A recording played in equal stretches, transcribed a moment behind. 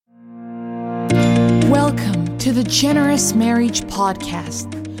to the Generous Marriage Podcast.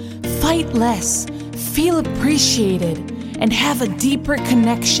 Fight less, feel appreciated, and have a deeper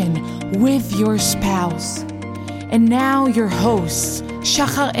connection with your spouse. And now your hosts,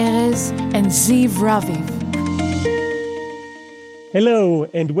 Shachar Erez and Ziv Raviv. Hello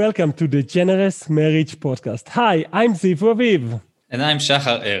and welcome to the Generous Marriage Podcast. Hi, I'm Ziv Raviv. And I'm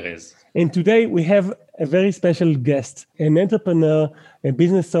Shachar Erez. And today we have a very special guest, an entrepreneur, a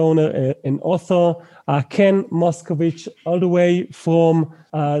business owner, an author, Ken Moskowitz, all the way from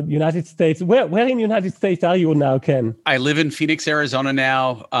United States. Where in the United States are you now, Ken? I live in Phoenix, Arizona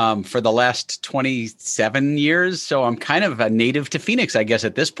now for the last 27 years. So I'm kind of a native to Phoenix, I guess,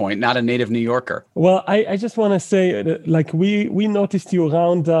 at this point, not a native New Yorker. Well, I just want to say, we noticed you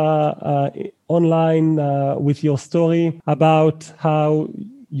around online with your story about how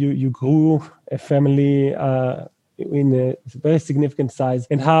you grew a family in a very significant size,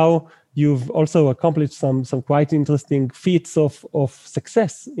 and how you've also accomplished some quite interesting feats of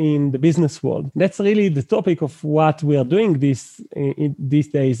success in the business world. That's really the topic of what we are doing these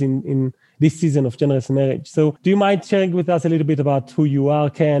days in this season of Generous Marriage. So do you mind sharing with us a little bit about who you are,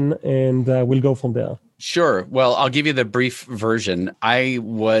 Ken, and we'll go from there? Sure. Well, I'll give you the brief version. I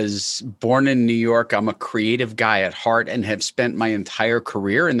was born in New York. I'm a creative guy at heart and have spent my entire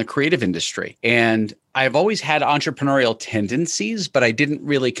career in the creative industry. And I've always had entrepreneurial tendencies, but I didn't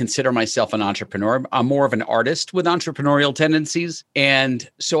really consider myself an entrepreneur. I'm more of an artist with entrepreneurial tendencies. And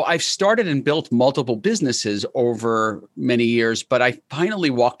so I've started and built multiple businesses over many years, but I finally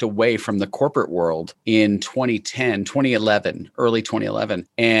walked away from the corporate world in 2011, early 2011,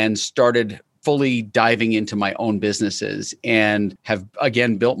 and started fully diving into my own businesses, and have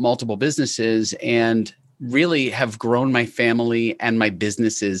again built multiple businesses and really have grown my family and my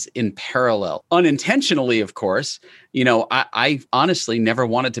businesses in parallel. Unintentionally, of course. You know, I honestly never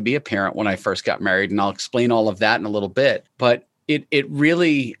wanted to be a parent when I first got married, and I'll explain all of that in a little bit. But it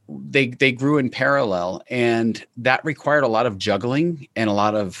really, they grew in parallel, and that required a lot of juggling and a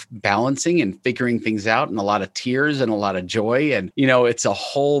lot of balancing and figuring things out, and a lot of tears and a lot of joy. And, you know, it's a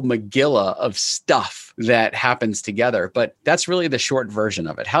whole megillah of stuff that happens together, but that's really the short version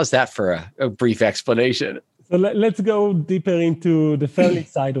of it. How's that for a brief explanation? So let's go deeper into the family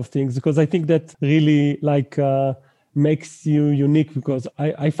side of things, because I think that really makes you unique, because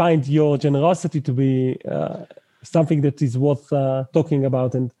I find your generosity to be something that is worth talking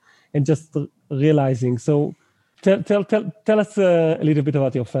about and just realizing. So tell us a little bit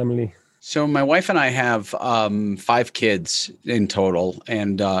about your family. So my wife and I have 5 kids in total.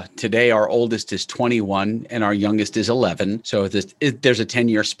 And today our oldest is 21 and our youngest is 11. So there's a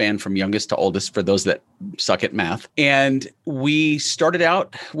 10-year span from youngest to oldest for those that suck at math. And we started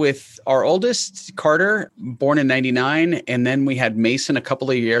out with our oldest, Carter, born in 99. And then we had Mason a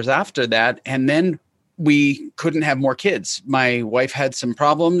couple of years after that. And then we couldn't have more kids. My wife had some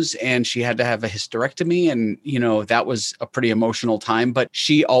problems and she had to have a hysterectomy. And, you know, that was a pretty emotional time, but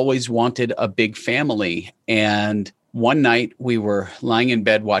she always wanted a big family. And one night we were lying in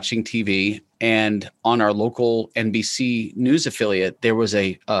bed watching TV, and on our local NBC news affiliate, there was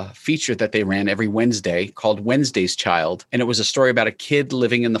a feature that they ran every Wednesday called Wednesday's Child. And it was a story about a kid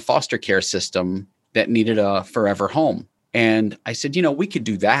living in the foster care system that needed a forever home. And I said, you know, we could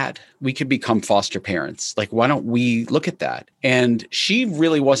do that. We could become foster parents. Like, why don't we look at that? And she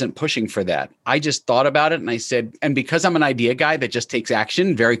really wasn't pushing for that. I just thought about it and I said, and because I'm an idea guy that just takes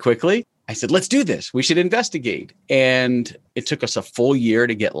action very quickly, I said, let's do this. We should investigate. And it took us a full year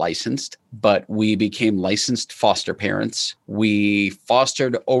to get licensed, but we became licensed foster parents. We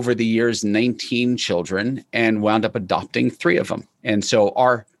fostered over the years 19 children and wound up adopting 3 of them. And so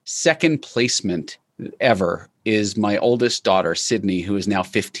our second placement ever is my oldest daughter, Sydney, who is now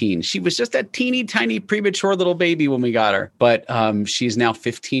 15. She was just a teeny tiny premature little baby when we got her, but she's now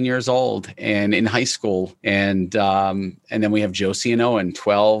 15 years old and in high school. And then we have Josie and Owen,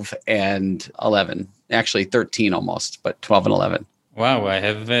 12 and 11, actually 13 almost, but 12 and 11. Wow, I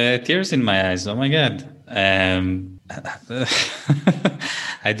have tears in my eyes. Oh my God.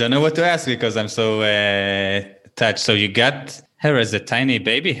 I don't know what to ask because I'm so touched. So you got her as a tiny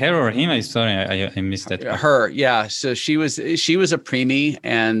baby, her or him? I'm sorry, I missed that part. Her, yeah. So she was a preemie,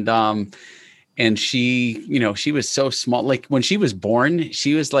 and she, you know, she was so small. Like when she was born,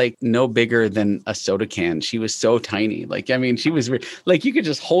 she was like no bigger than a soda can. She was so tiny. Like, I mean, she was like you could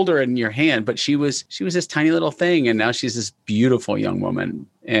just hold her in your hand, but she was this tiny little thing, and now she's this beautiful young woman,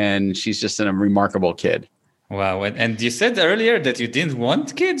 and she's just a remarkable kid. Wow. And you said earlier that you didn't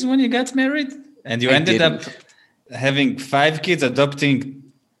want kids when you got married, and you ended up having 5 kids, adopting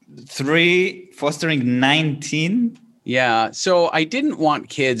 3, fostering 19. Yeah. So I didn't want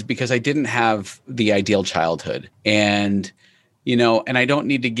kids because I didn't have the ideal childhood. And, and I don't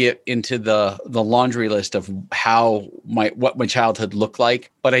need to get into the laundry list of what my childhood looked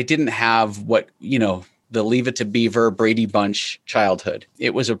like, but I didn't have the Leave It to Beaver, Brady Bunch childhood.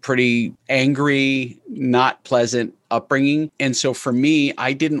 It was a pretty angry, not pleasant upbringing. And so for me,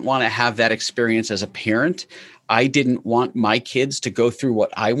 I didn't want to have that experience as a parent. I didn't want my kids to go through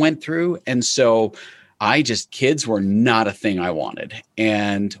what I went through. And so kids were not a thing I wanted.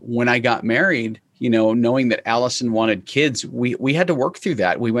 And when I got married, knowing that Allison wanted kids, we had to work through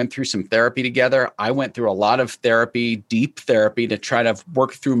that. We went through some therapy together. I went through a lot of therapy, deep therapy, to try to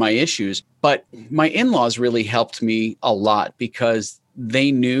work through my issues. But my in-laws really helped me a lot because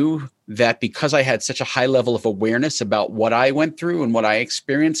they knew that because I had such a high level of awareness about what I went through and what I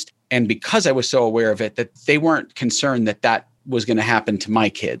experienced, and because I was so aware of it, that they weren't concerned that was going to happen to my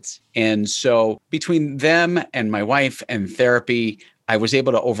kids. And so between them and my wife and therapy, I was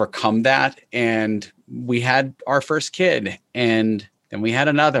able to overcome that. And we had our first kid, and then we had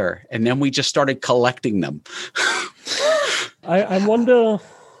another, and then we just started collecting them. I wonder,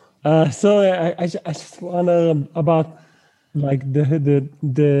 I just wonder about like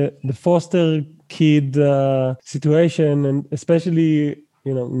the foster kid situation, and especially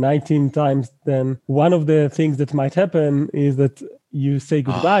 19 times, then one of the things that might happen is that you say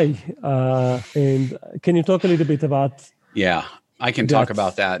goodbye. And can you talk a little bit about? Yeah, I can talk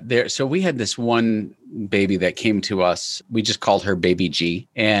about that. So we had this one baby that came to us. We just called her Baby G.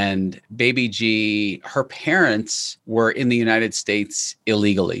 And Baby G, her parents were in the United States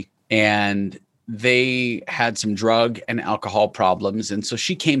illegally. And they had some drug and alcohol problems. And so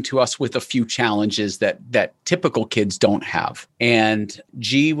she came to us with a few challenges that typical kids don't have. And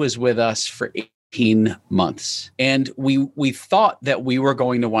G was with us for 18 months. And we thought that we were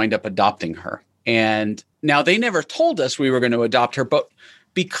going to wind up adopting her. And now they never told us we were going to adopt her, but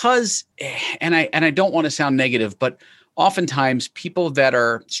because, and I don't want to sound negative, but oftentimes people that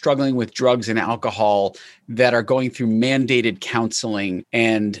are struggling with drugs and alcohol, that are going through mandated counseling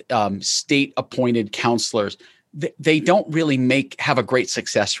and state appointed counselors, they don't really have a great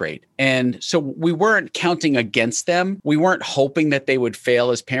success rate. And so we weren't counting against them. We weren't hoping that they would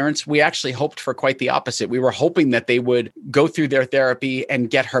fail as parents. We actually hoped for quite the opposite. We were hoping that they would go through their therapy and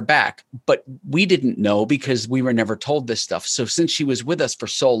get her back. But we didn't know because we were never told this stuff. So since she was with us for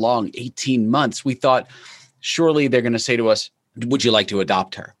so long, 18 months, we thought, surely they're going to say to us, would you like to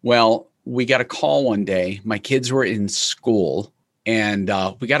adopt her? Well, we got a call one day. My kids were in school, and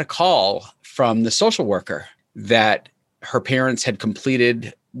we got a call from the social worker that her parents had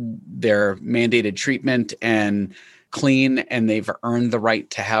completed their mandated treatment and clean, and they've earned the right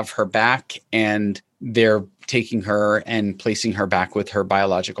to have her back. And they're taking her and placing her back with her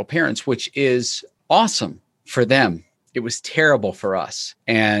biological parents, which is awesome for them. It was terrible for us.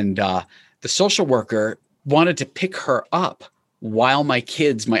 And the social worker wanted to pick her up while my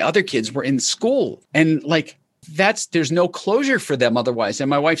other kids were in school. And there's no closure for them otherwise. And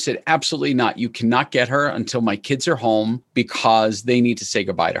my wife said, absolutely not. You cannot get her until my kids are home because they need to say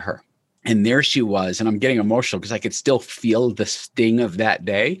goodbye to her. And there she was. And I'm getting emotional because I could still feel the sting of that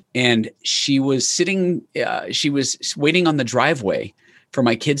day. And she was she was waiting on the driveway for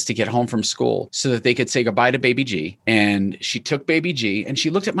my kids to get home from school so that they could say goodbye to Baby G. And she took Baby G and she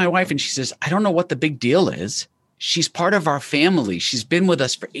looked at my wife and she says, I don't know what the big deal is. She's part of our family. She's been with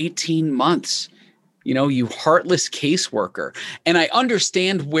us for 18 months. You heartless caseworker. And I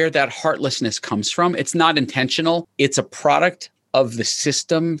understand where that heartlessness comes from. It's not intentional. It's a product of the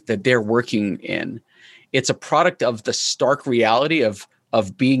system that they're working in. It's a product of the stark reality of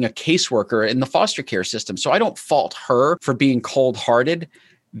being a caseworker in the foster care system. So I don't fault her for being cold-hearted.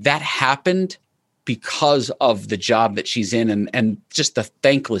 That happened because of the job that she's in and just the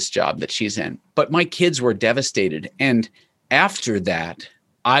thankless job that she's in. But my kids were devastated. And after that,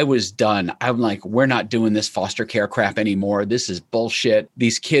 I was done. I'm like, we're not doing this foster care crap anymore. This is bullshit.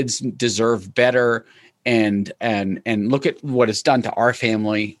 These kids deserve better. And look at what it's done to our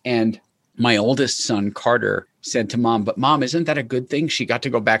family. And my oldest son, Carter, said to Mom, but Mom, isn't that a good thing? She got to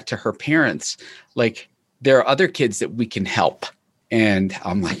go back to her parents. Like, there are other kids that we can help. And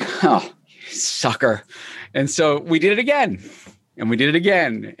I'm like, oh, sucker. And so we did it again. And we did it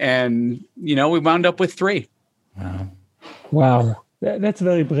again. And, we wound up with 3. Wow. That's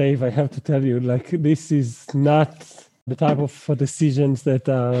very brave, I have to tell you. This is not the type of decisions that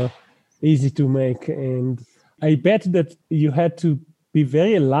are easy to make. And I bet that you had to be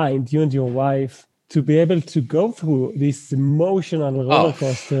very aligned, you and your wife, to be able to go through this emotional roller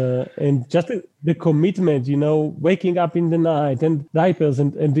coaster and just the commitment, waking up in the night and diapers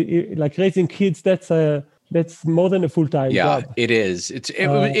and raising kids. That's a that's more than a full-time Yeah, job. it is.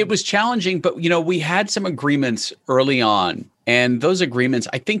 It was challenging, but we had some agreements early on. And those agreements,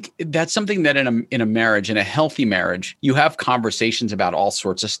 I think that's something that in a marriage, in a healthy marriage, you have conversations about all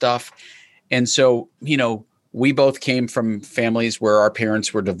sorts of stuff. And so, we both came from families where our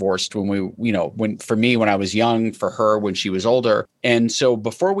parents were divorced for me, when I was young, for her, when she was older. And so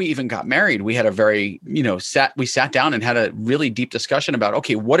before we even got married, we had a very, we sat down and had a really deep discussion about,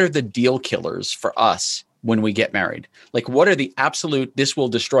 okay, what are the deal killers for us when we get married? Like, what are the absolute, this will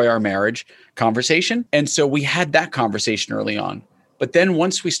destroy our marriage conversation? And so we had that conversation early on. But then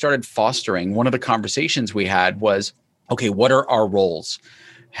once we started fostering, one of the conversations we had was, okay, what are our roles?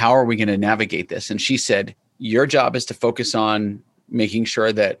 How are we going to navigate this? And she said, your job is to focus on making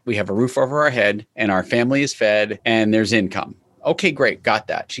sure that we have a roof over our head and our family is fed and there's income. Okay, great. Got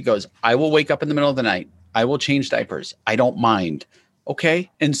that. She goes, I will wake up in the middle of the night. I will change diapers. I don't mind. Okay.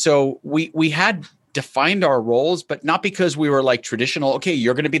 And so we had defined our roles, but not because we were like traditional, okay,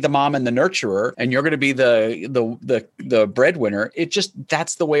 you're going to be the mom and the nurturer and you're going to be the breadwinner. It just,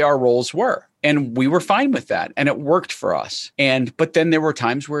 that's the way our roles were. And we were fine with that. And it worked for us. But then there were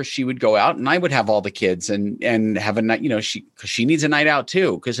times where she would go out and I would have all the kids and have a night, she needs a night out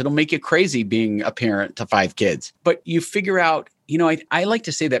too, because it'll make you crazy being a parent to 5 kids. But you figure out, I like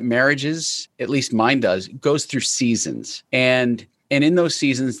to say that marriages, at least mine does, goes through seasons. And in those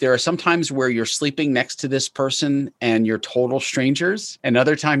seasons, there are some times where you're sleeping next to this person and you're total strangers. And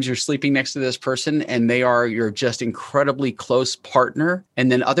other times you're sleeping next to this person and you're just incredibly close partner. And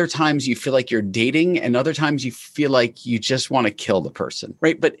then other times you feel like you're dating and other times you feel like you just want to kill the person,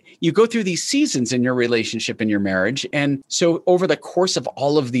 right? But you go through these seasons in your relationship, in your marriage. And so over the course of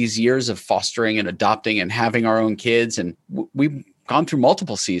all of these years of fostering and adopting and having our own kids, and we've gone through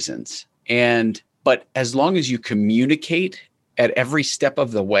multiple seasons. But as long as you communicate at every step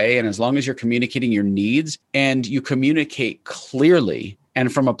of the way, and as long as you're communicating your needs and you communicate clearly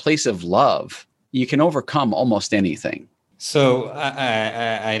and from a place of love, you can overcome almost anything. So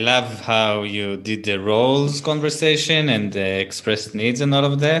I love how you did the roles conversation and the expressed needs and all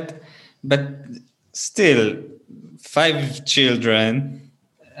of that. But still, 5 children.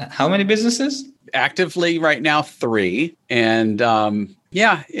 How many businesses? Actively right now, 3. And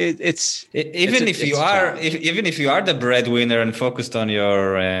yeah, even if you are the breadwinner and focused on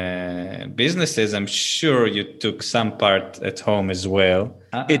your businesses, I'm sure you took some part at home as well.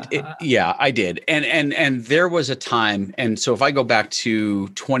 Yeah, I did. And there was a time, and so if I go back to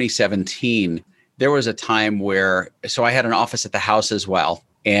 2017, there was a time where, so I had an office at the house as well,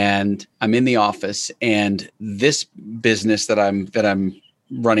 and I'm in the office, and this business that I'm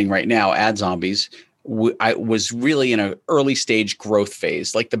running right now, Ad Zombies, I was really in an early stage growth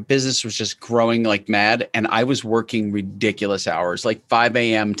phase. Like the business was just growing like mad. And I was working ridiculous hours, like 5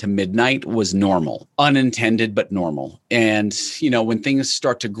 a.m. to midnight was normal, unintended, but normal. And, when things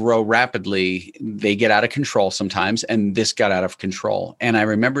start to grow rapidly, they get out of control sometimes. And this got out of control. And I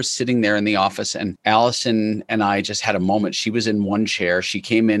remember sitting there in the office and Allison and I just had a moment. She was in one chair. She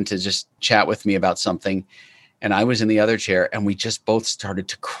came in to just chat with me about something. And I was in the other chair and we just both started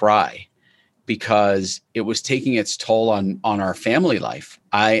to cry, because it was taking its toll on our family life.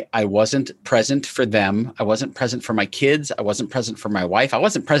 I wasn't present for them. I wasn't present for my kids. I wasn't present for my wife. I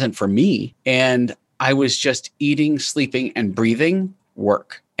wasn't present for me. And I was just eating, sleeping, and breathing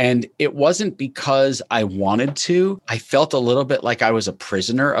work. And it wasn't because I wanted to. I felt a little bit like I was a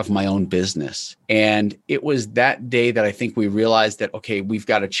prisoner of my own business. And it was that day that I think we realized that, okay, we've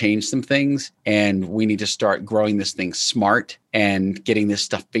got to change some things and we need to start growing this thing smart and getting this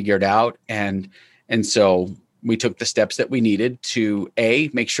stuff figured out. And so we took the steps that we needed to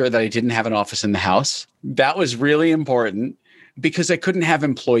make sure that I didn't have an office in the house. That was really important, because I couldn't have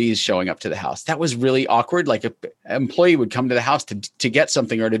employees showing up to the house. That was really awkward. Like an employee would come to the house to get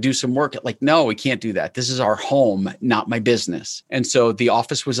something or to do some work. Like, no, we can't do that. This is our home, not my business. And so the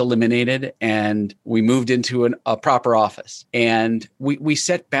office was eliminated and we moved into a proper office. And we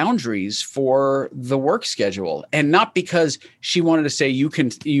set boundaries for the work schedule. And not because she wanted to say,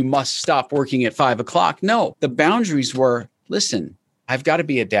 you must stop working at 5 o'clock. No, the boundaries were, listen, I've got to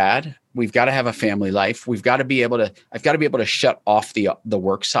be a dad. We've got to have a family life. I've got to be able to shut off the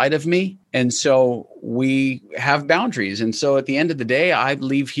work side of me. And so we have boundaries. And so at the end of the day, I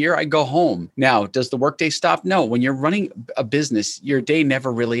leave here, I go home. Now, does the workday stop? No. When you're running a business, your day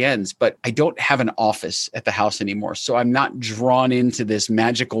never really ends. But I don't have an office at the house anymore. So I'm not drawn into this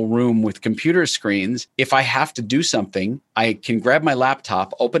magical room with computer screens. If I have to do something, I can grab my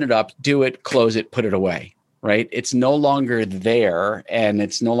laptop, open it up, do it, close it, put it away. Right? It's no longer there and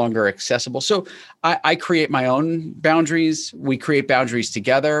it's no longer accessible. So I create my own boundaries. We create boundaries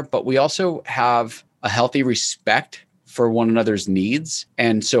together, but we also have a healthy respect for one another's needs.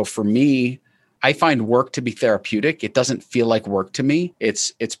 And so for me, I find work to be therapeutic. It doesn't feel like work to me.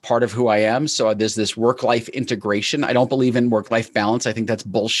 It's part of who I am. So there's this work-life integration. I don't believe in work-life balance. I think that's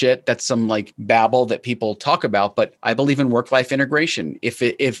bullshit. That's some like babble that people talk about, but I believe in work-life integration.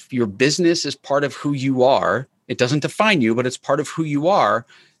 If your business is part of who you are, it doesn't define you, but it's part of who you are,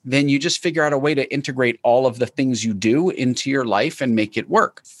 then you just figure out a way to integrate all of the things you do into your life and make it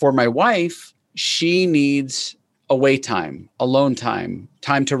work. For my wife, she needs away time, alone time,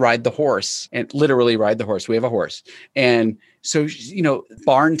 time to ride the horse, and literally ride the horse. We have a horse. And so,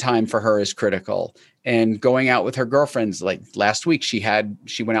 barn time for her is critical. And going out with her girlfriends, like last week, she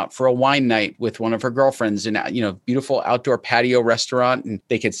went out for a wine night with one of her girlfriends in, beautiful outdoor patio restaurant. And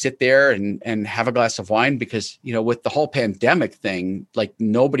they could sit there and have a glass of wine because, with the whole pandemic thing, like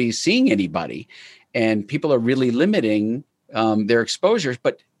nobody's seeing anybody and people are really limiting their exposures.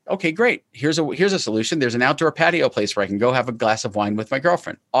 But okay, great. Here's a solution. There's an outdoor patio place where I can go have a glass of wine with my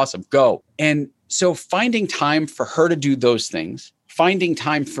girlfriend. Awesome. Go. And so finding time for her to do those things, finding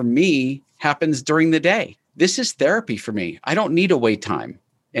time for me happens during the day. This is therapy for me. I don't need away time.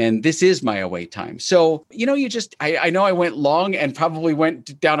 And this is my away time. So, I know I went long and probably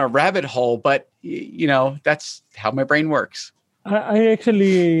went down a rabbit hole, but that's how my brain works. I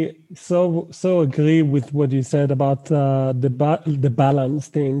actually so agree with what you said about the balance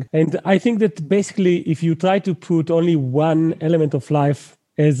thing. And I think that basically, if you try to put only one element of life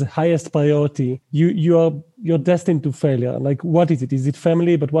as highest priority, you're destined to failure. Like, what is it? Is it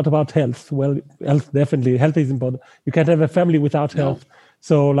family? But what about health? Well, health, definitely. Health is important. You can't have a family without health.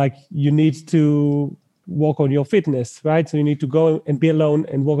 So like you need to work on your fitness, right? So you need to go and be alone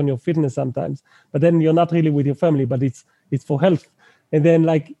and work on your fitness sometimes. But then you're not really with your family, but it's for health. And then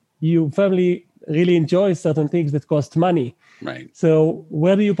like your family really enjoys certain things that cost money. Right. So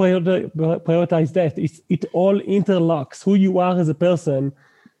where do you prioritize that? It all interlocks. Who you are as a person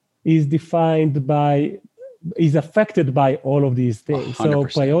is affected by all of these things.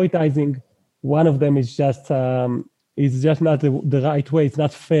 100%. So prioritizing one of them is just not the right way. It's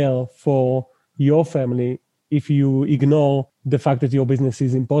not fair for your family if you ignore the fact that your business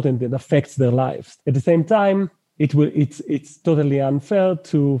is important and affects their lives. At the same time, it's totally unfair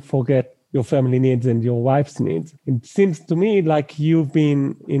to forget your family needs and your wife's needs. It seems to me like you've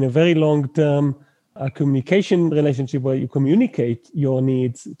been in a very long-term communication relationship where you communicate your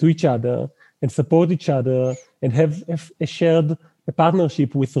needs to each other and support each other and have a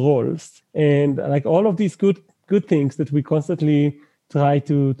partnership with roles. And like all of these good things that we constantly try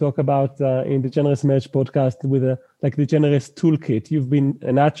to talk about in the Generous Marriage podcast with the Generous Toolkit. You've been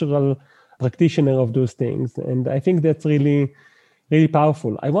a natural practitioner of those things. And I think that's really, really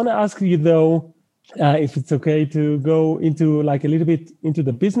powerful. I want to ask you though, if it's okay to go into like a little bit into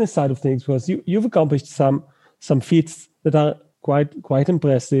the business side of things, because you've accomplished some feats that are quite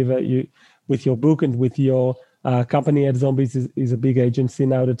impressive. With your book and with your company at Zombies is a big agency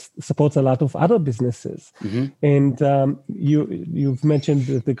now that supports a lot of other businesses. Mm-hmm. And you've mentioned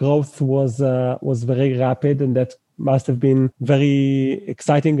that the growth was very rapid, and that must have been very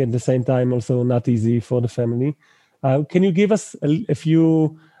exciting and at the same time also not easy for the family. Can you give us a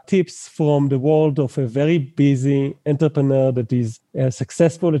few tips from the world of a very busy entrepreneur that is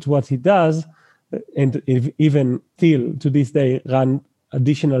successful at what he does, and even still to this day run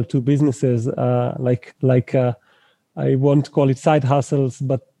additional two businesses, I won't call it side hustles,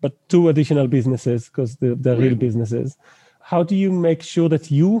 but two additional businesses because they're real businesses. How do you make sure that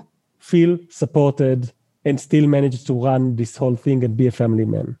you feel supported and still manage to run this whole thing and be a family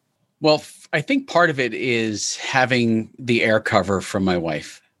man? Well, I think part of it is having the air cover from my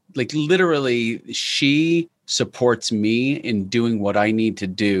wife. Like literally, she supports me in doing what I need to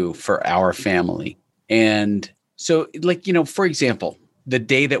do for our family. And so for example, the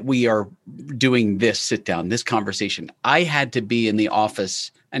day that we are doing this sit down, this conversation, I had to be in the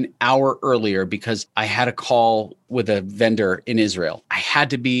office an hour earlier because I had a call with a vendor in Israel. I had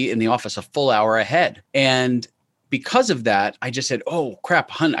to be in the office a full hour ahead. And because of that, I just said, oh, crap,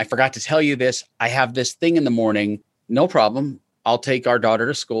 hun, I forgot to tell you this. I have this thing in the morning. No problem. I'll take our daughter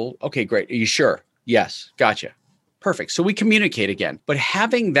to school. Okay, great. Are you sure? Yes. Gotcha. Perfect. So we communicate again. But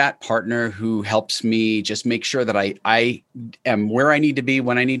having that partner who helps me just make sure that I am where I need to be,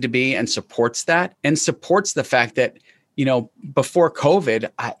 when I need to be, and supports that, and supports the fact that, before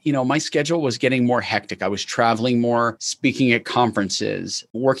COVID, my schedule was getting more hectic. I was traveling more, speaking at conferences,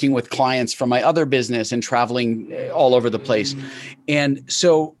 working with clients from my other business and traveling all over the place. And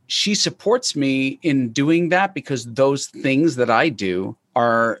so she supports me in doing that because those things that I do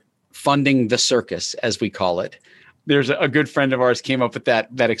are funding the circus, as we call it. There's a good friend of ours came up with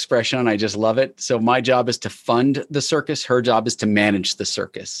that expression, and I just love it. So my job is to fund the circus. Her job is to manage the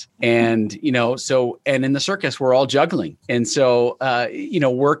circus. And, and in the circus, we're all juggling. And so,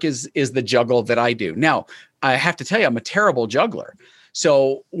 work is the juggle that I do. Now, I have to tell you, I'm a terrible juggler.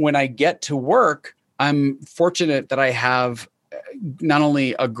 So when I get to work, I'm fortunate that I have not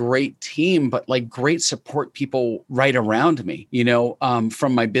only a great team, but like great support people right around me,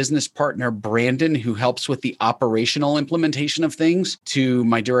 from my business partner, Brandon, who helps with the operational implementation of things, to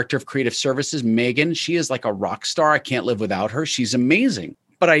my director of creative services, Megan. She is like a rock star. I can't live without her. She's amazing.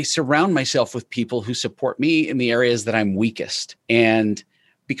 But I surround myself with people who support me in the areas that I'm weakest. And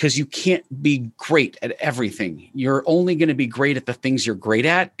because you can't be great at everything. You're only going to be great at the things you're great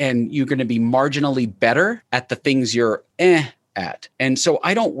at, and you're going to be marginally better at the things you're at. And so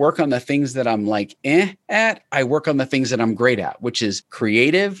I don't work on the things that I'm like at. I work on the things that I'm great at, which is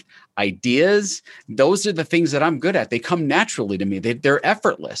creative ideas. Those are the things that I'm good at. They come naturally to me. They're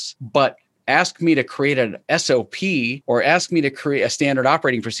effortless. But ask me to create an SOP, or ask me to create a standard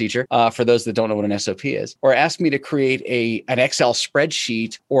operating procedure, for those that don't know what an SOP is, or ask me to create an Excel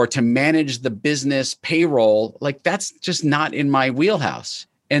spreadsheet, or to manage the business payroll, like that's just not in my wheelhouse.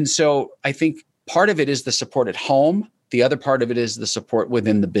 And so I think part of it is the support at home. The other part of it is the support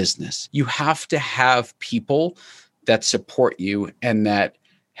within the business. You have to have people that support you and that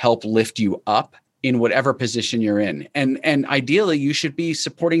help lift you up in whatever position you're in. And ideally, you should be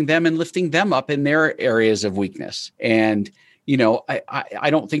supporting them and lifting them up in their areas of weakness. And, I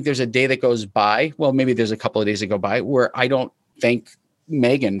don't think there's a day that goes by, well, maybe there's a couple of days that go by, where I don't thank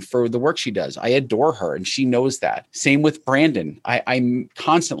Megan for the work she does. I adore her, and she knows that. Same with Brandon. I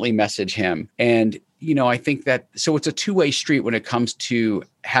constantly message him. And I think that, so it's a two-way street when it comes to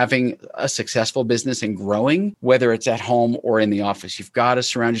having a successful business and growing, whether it's at home or in the office. You've got to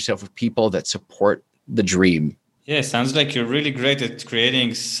surround yourself with people that support the dream. Yeah, sounds like you're really great at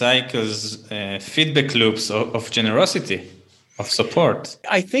creating cycles, feedback loops of generosity, of support.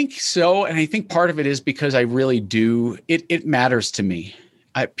 I think so. And I think part of it is because I really do, it matters to me.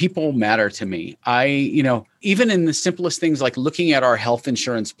 People matter to me. Even in the simplest things, like looking at our health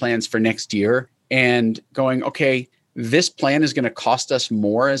insurance plans for next year, and going, okay, this plan is going to cost us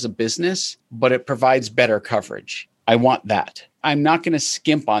more as a business, but it provides better coverage. I want that. I'm not going to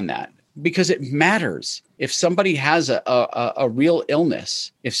skimp on that because it matters. If somebody has a real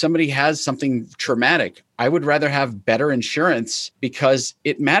illness, if somebody has something traumatic, I would rather have better insurance because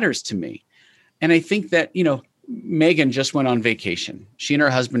it matters to me. And I think that, Megan just went on vacation. She and her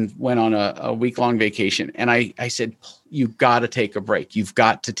husband went on a week-long vacation. And I said, you've got to take a break. You've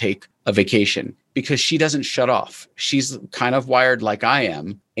got to take a vacation, because she doesn't shut off. She's kind of wired like I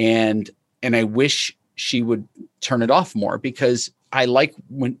am. And I wish she would turn it off more, because I like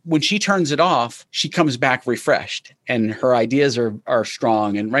when she turns it off, she comes back refreshed and her ideas are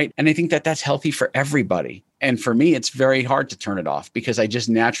strong and right. And I think that that's healthy for everybody. And for me, it's very hard to turn it off because I just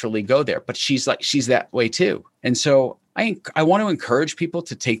naturally go there. But she's that way too. And so I want to encourage people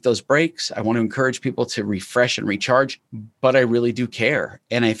to take those breaks. I want to encourage people to refresh and recharge, but I really do care.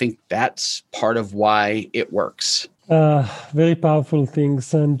 And I think that's part of why it works. Very powerful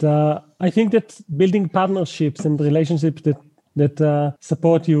things. And I think that building partnerships and relationships that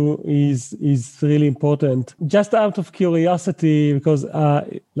support you is really important. Just out of curiosity, because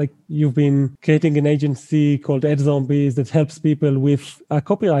you've been creating an agency called Ad Zombies that helps people with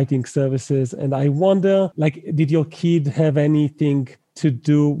copywriting services, and I wonder, did your kid have anything to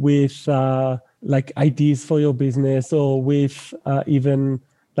do with ideas for your business, or with even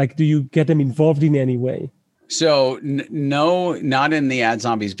do you get them involved in any way? So no, not in the Ad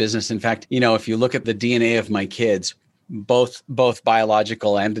Zombies business. In fact, if you look at the DNA of my kids, both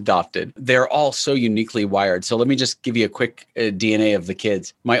biological and adopted, they're all so uniquely wired. So let me just give you a quick DNA of the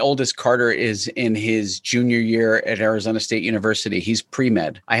kids. My oldest, Carter, is in his junior year at Arizona State University. He's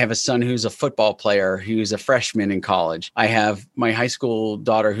pre-med. I have a son who's a football player, who's a freshman in college. I have my high school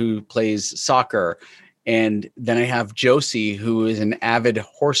daughter who plays soccer. And then I have Josie, who is an avid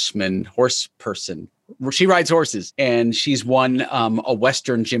horse person. She rides horses, and she's won a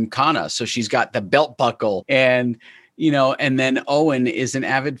Western Gymkhana. So she's got the belt buckle, and then Owen is an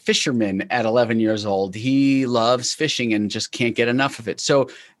avid fisherman at 11 years old. He loves fishing and just can't get enough of it. So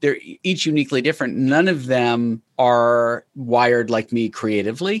they're each uniquely different. None of them are wired like me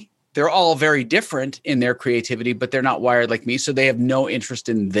creatively. They're all very different in their creativity, but they're not wired like me. So they have no interest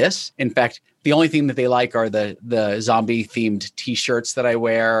in this. In fact, the only thing that they like are the zombie themed t-shirts that I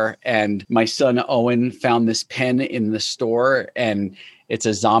wear. And my son, Owen, found this pen in the store, and It's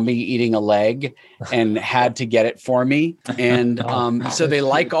a zombie eating a leg and had to get it for me. And so they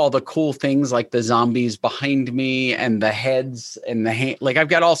like all the cool things like the zombies behind me and the heads and the hand. Like I've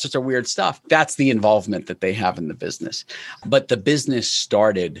got all sorts of weird stuff. That's the involvement that they have in the business. But the business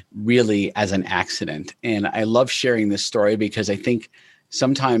started really as an accident. And I love sharing this story because I think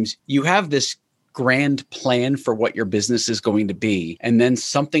sometimes you have this grand plan for what your business is going to be. And then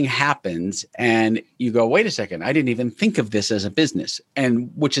something happens and you go, wait a second, I didn't even think of this as a business.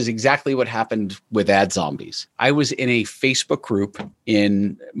 And which is exactly what happened with Ad Zombies. I was in a Facebook group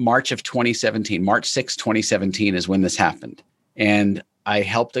in March of 2017. March 6, 2017 is when this happened. And I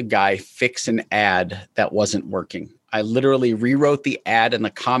helped a guy fix an ad that wasn't working. I literally rewrote the ad in the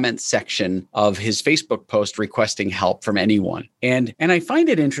comments section of his Facebook post requesting help from anyone. And I find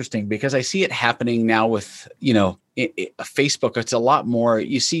it interesting because I see it happening now with, Facebook. It's a lot more.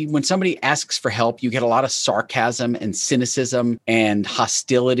 You see, when somebody asks for help, you get a lot of sarcasm and cynicism and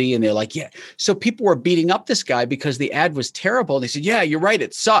hostility. And they're like, yeah. So people were beating up this guy because the ad was terrible. They said, yeah, you're right.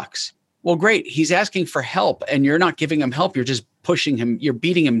 It sucks. Well, great. He's asking for help and you're not giving him help. You're just pushing him. You're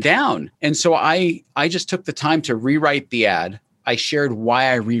beating him down. And so I just took the time to rewrite the ad. I shared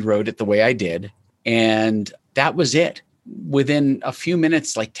why I rewrote it the way I did. And that was it. Within a few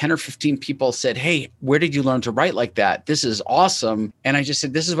minutes, like 10 or 15 people said, hey, where did you learn to write like that? This is awesome. And I just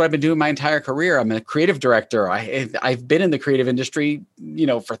said, this is what I've been doing my entire career. I'm a creative director. I've been in the creative industry,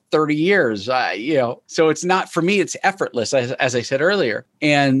 for 30 years, so it's not, for me, it's effortless, as I said earlier.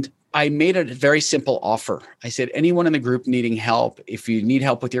 And I made a very simple offer. I said, anyone in the group needing help, if you need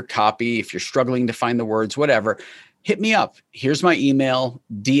help with your copy, if you're struggling to find the words, whatever, hit me up. Here's my email,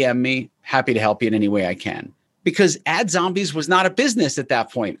 DM me, happy to help you in any way I can. Because Ad Zombies was not a business at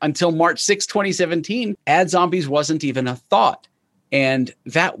that point. Until March 6, 2017, Ad Zombies wasn't even a thought. And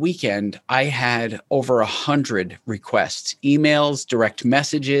that weekend, I had over 100 requests, emails, direct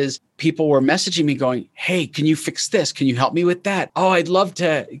messages. People were messaging me going, hey, can you fix this? Can you help me with that? Oh, I'd love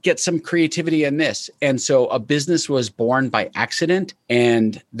to get some creativity in this. And so a business was born by accident.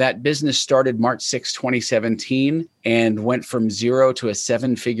 And that business started March 6, 2017 and went from 0 to a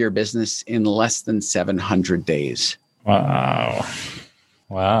 7-figure business in less than 700 days. Wow.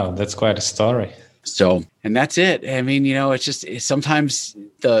 That's quite a story. So, and that's it. I mean, it's sometimes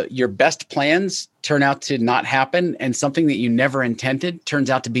your best plans turn out to not happen, and something that you never intended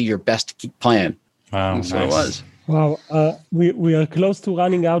turns out to be your best plan. Wow, that's what it was. Wow, we are close to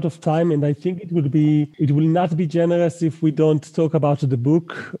running out of time, and I think it will not be generous if we don't talk about the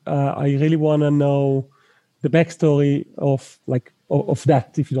book. I really want to know the backstory of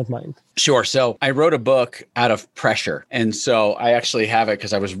that, if you don't mind. Sure. So I wrote a book out of pressure. And so I actually have it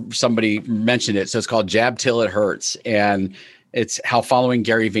because somebody mentioned it. So it's called Jab Till It Hurts. And it's how following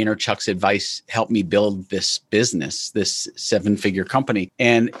Gary Vaynerchuk's advice helped me build this business, this 7-figure company.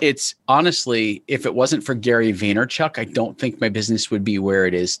 And it's honestly, if it wasn't for Gary Vaynerchuk, I don't think my business would be where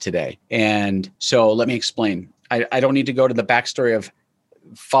it is today. And so let me explain. I don't need to go to the backstory of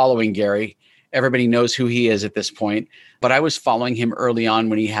following Gary. Everybody knows who he is at this point. But I was following him early on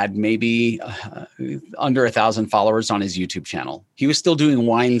when he had maybe under 1,000 followers on his YouTube channel. He was still doing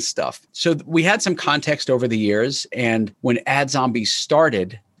wine stuff. So we had some context over the years. And when Ad Zombies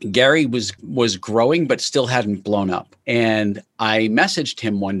started, Gary was growing, but still hadn't blown up. And I messaged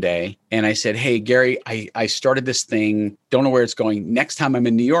him one day and I said, hey, Gary, I started this thing. Don't know where it's going. Next time I'm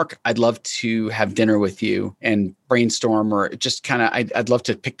in New York, I'd love to have dinner with you and brainstorm, or just kind of, I'd love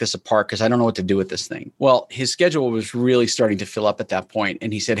to pick this apart because I don't know what to do with this thing. Well, his schedule was really starting to fill up at that point.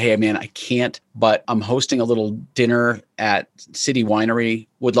 And he said, hey, man, I can't, but I'm hosting a little dinner at City Winery.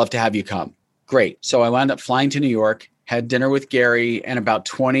 Would love to have you come. Great. So I wound up flying to New York. Had dinner with Gary and about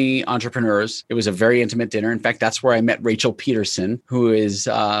 20 entrepreneurs. It was a very intimate dinner. In fact, that's where I met Rachel Peterson, who is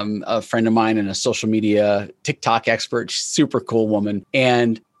a friend of mine and a social media TikTok expert, super cool woman.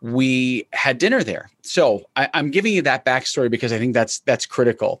 And we had dinner there. So I'm giving you that backstory because I think that's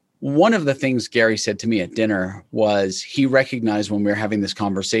critical. One of the things Gary said to me at dinner was he recognized when we were having this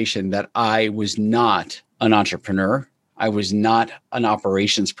conversation that I was not an entrepreneur. I was not an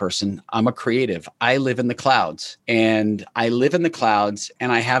operations person. I'm a creative. I live in the clouds, and I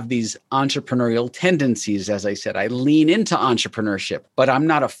have these entrepreneurial tendencies. As I said, I lean into entrepreneurship, but I'm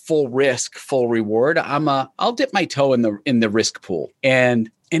not a full risk, full reward. I'll dip my toe in the risk pool. And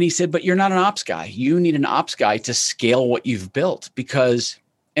he said, but you're not an ops guy. You need an ops guy to scale what you've built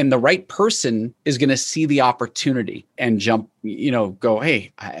and the right person is going to see the opportunity and jump, go,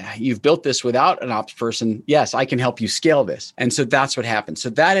 hey, you've built this without an ops person. Yes, I can help you scale this. And so that's what happened. So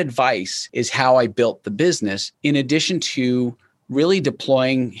that advice is how I built the business, in addition to really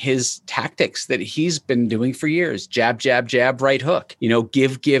deploying his tactics that he's been doing for years. Jab, jab, jab, right hook,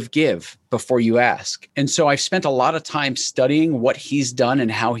 give, give, give before you ask. And so I've spent a lot of time studying what he's done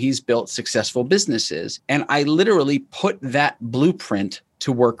and how he's built successful businesses. And I literally put that blueprint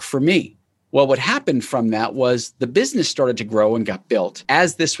to work for me. Well, what happened from that was the business started to grow and got built.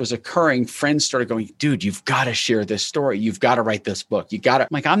 As this was occurring, friends started going, dude, you've got to share this story. You've got to write this book. I'm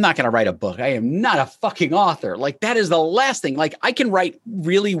like, I'm not going to write a book. I am not a fucking author. Like, that is the last thing. Like, I can write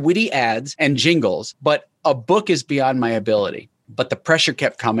really witty ads and jingles, but a book is beyond my ability. But the pressure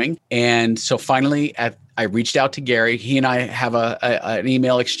kept coming. And so finally, I reached out to Gary. He and I have an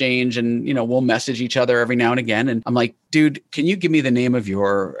email exchange, and we'll message each other every now and again. And I'm like, dude, can you give me the name of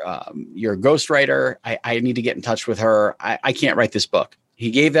your ghostwriter? I need to get in touch with her. I can't write this book.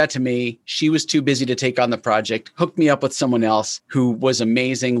 He gave that to me. She was too busy to take on the project, hooked me up with someone else who was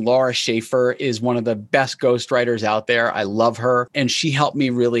amazing. Laura Schaefer is one of the best ghostwriters out there. I love her. And she helped me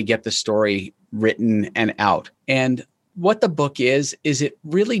really get the story written and out. And what the book is it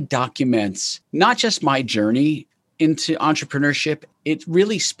really documents not just my journey into entrepreneurship. It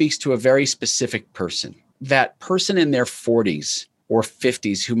really speaks to a very specific person, that person in their 40s or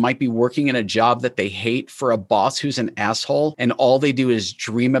 50s who might be working in a job that they hate for a boss who's an asshole, and all they do is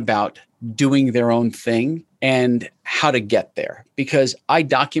dream about doing their own thing and how to get there. Because I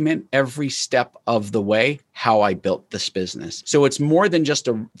document every step of the way how I built this business. So it's more than just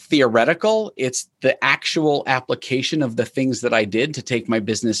a theoretical, it's the actual application of the things that I did to take my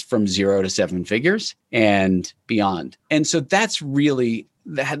business from 0 to 7 figures and beyond. And so that's really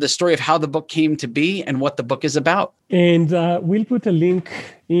the story of how the book came to be and what the book is about. And we'll put a link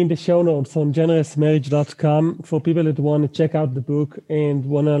in the show notes on generousmarriage.com for people that want to check out the book and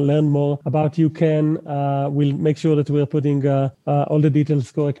want to learn more about you, Ken. We'll make sure that we're putting all the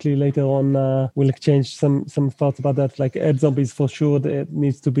details correctly later on. We'll exchange some thoughts about that, like ad zombies for sure. That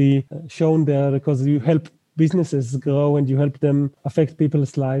needs to be shown there because you help businesses grow and you help them affect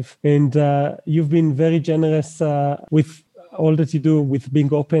people's life. And you've been very generous with all that you do, with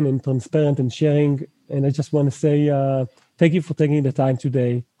being open and transparent and sharing. And I just want to say thank you for taking the time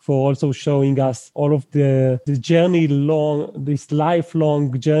today, for also showing us all of the journey this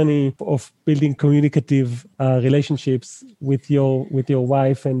lifelong journey of building communicative relationships with your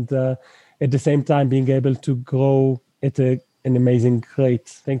wife, and at the same time being able to grow at an amazing rate.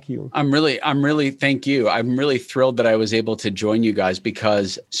 Thank you. I'm really, thank you. I'm really thrilled that I was able to join you guys,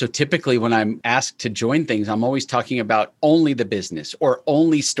 because so typically when I'm asked to join things, I'm always talking about only the business or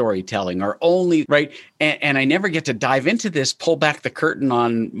only storytelling or only, right? And I never get to dive into this, pull back the curtain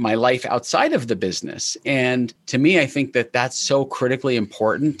on my life outside of the business. And to me, I think that that's so critically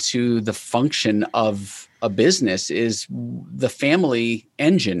important to the function of a business, is the family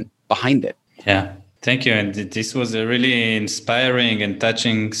engine behind it. Yeah. Thank you. And this was a really inspiring and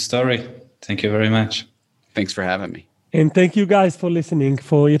touching story. Thank you very much. Thanks for having me. And thank you guys for listening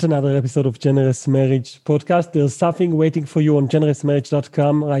for yet another episode of Generous Marriage Podcast. There's something waiting for you on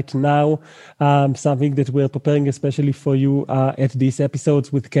generousmarriage.com right now. Something that we're preparing especially for you at these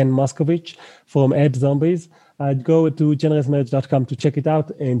episodes with Ken Moskowitz from Ad Zombies. Go to generousmarriage.com to check it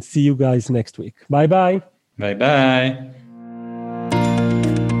out, and see you guys next week. Bye-bye. Bye-bye.